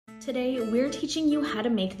Today, we're teaching you how to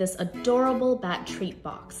make this adorable bat treat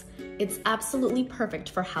box. It's absolutely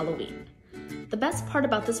perfect for Halloween. The best part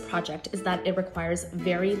about this project is that it requires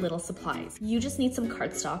very little supplies. You just need some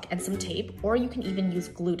cardstock and some tape, or you can even use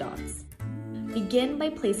glue dots. Begin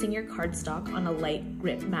by placing your cardstock on a light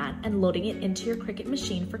grip mat and loading it into your Cricut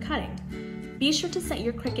machine for cutting. Be sure to set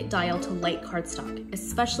your Cricut dial to light cardstock,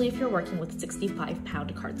 especially if you're working with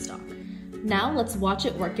 65-pound cardstock. Now let's watch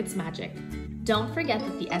it work its magic. Don't forget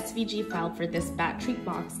that the SVG file for this bat treat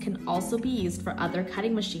box can also be used for other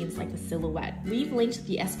cutting machines like the Silhouette. We've linked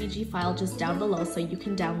the SVG file just down below so you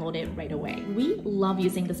can download it right away. We love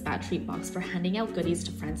using this bat treat box for handing out goodies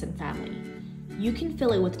to friends and family. You can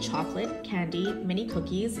fill it with chocolate, candy, mini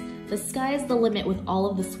cookies. The sky is the limit with all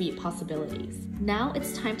of the sweet possibilities. Now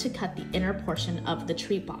it's time to cut the inner portion of the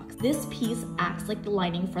treat box. This piece acts like the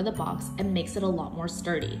lining for the box and makes it a lot more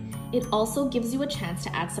sturdy. It also gives you a chance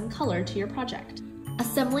to add some color to your project.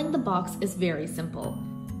 Assembling the box is very simple.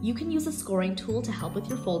 You can use a scoring tool to help with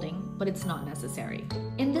your folding, but it's not necessary.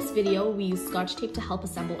 In this video, we use Scotch tape to help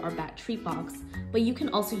assemble our bat treat box, but you can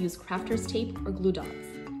also use crafter's tape or glue dots.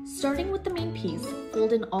 Starting with the main piece,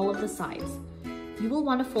 fold in all of the sides. You will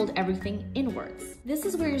want to fold everything inwards. This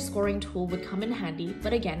is where your scoring tool would come in handy,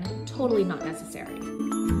 but again, totally not necessary.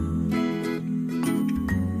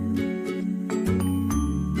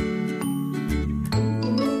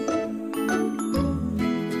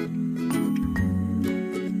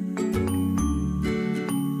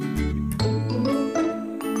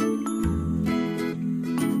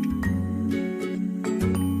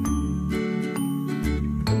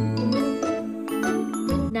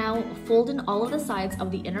 Fold in all of the sides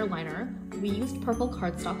of the inner liner. We used purple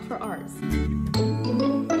cardstock for ours.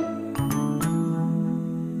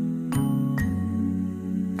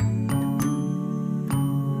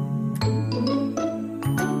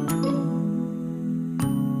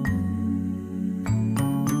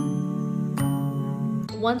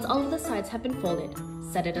 Once all of the sides have been folded,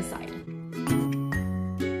 set it aside.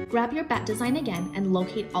 Grab your bat design again and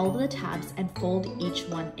locate all of the tabs and fold each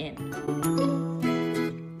one in.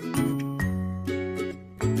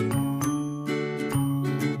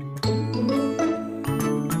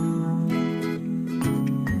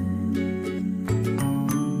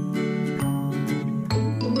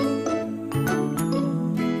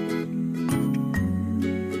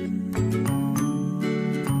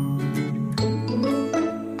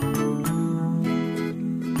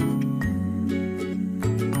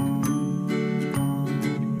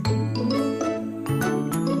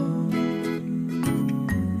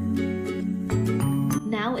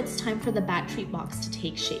 Now it's time for the bat treat box to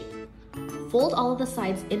take shape. Fold all of the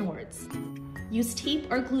sides inwards. Use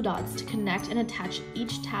tape or glue dots to connect and attach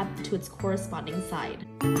each tab to its corresponding side.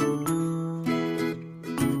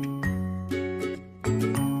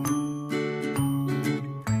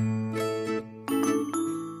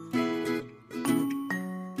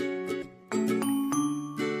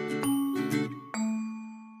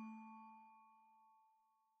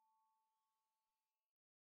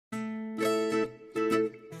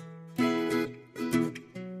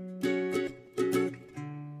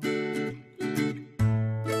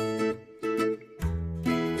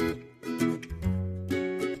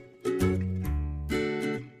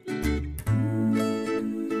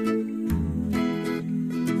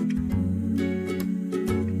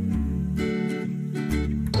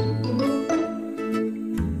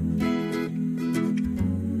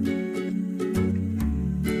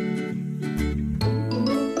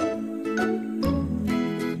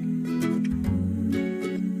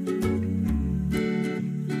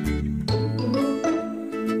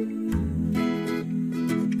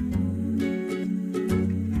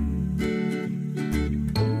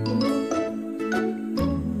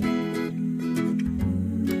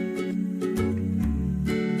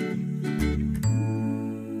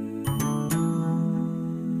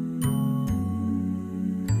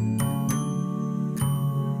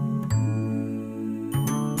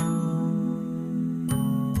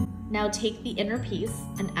 Now take the inner piece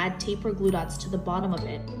and add tape or glue dots to the bottom of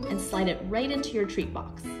it and slide it right into your treat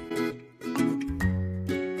box.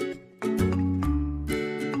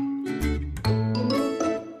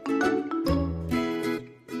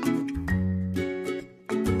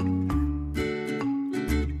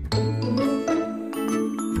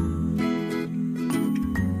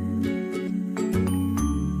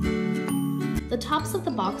 The tops of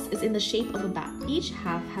the box is in the shape of a bat. Each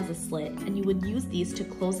half has a slit, and you would use these to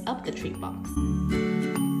close up the treat box.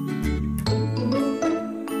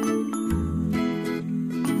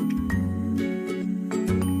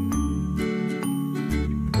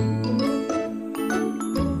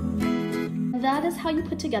 That is how you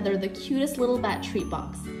put together the cutest little bat treat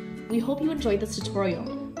box. We hope you enjoyed this tutorial.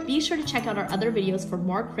 Be sure to check out our other videos for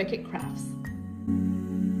more Cricut crafts.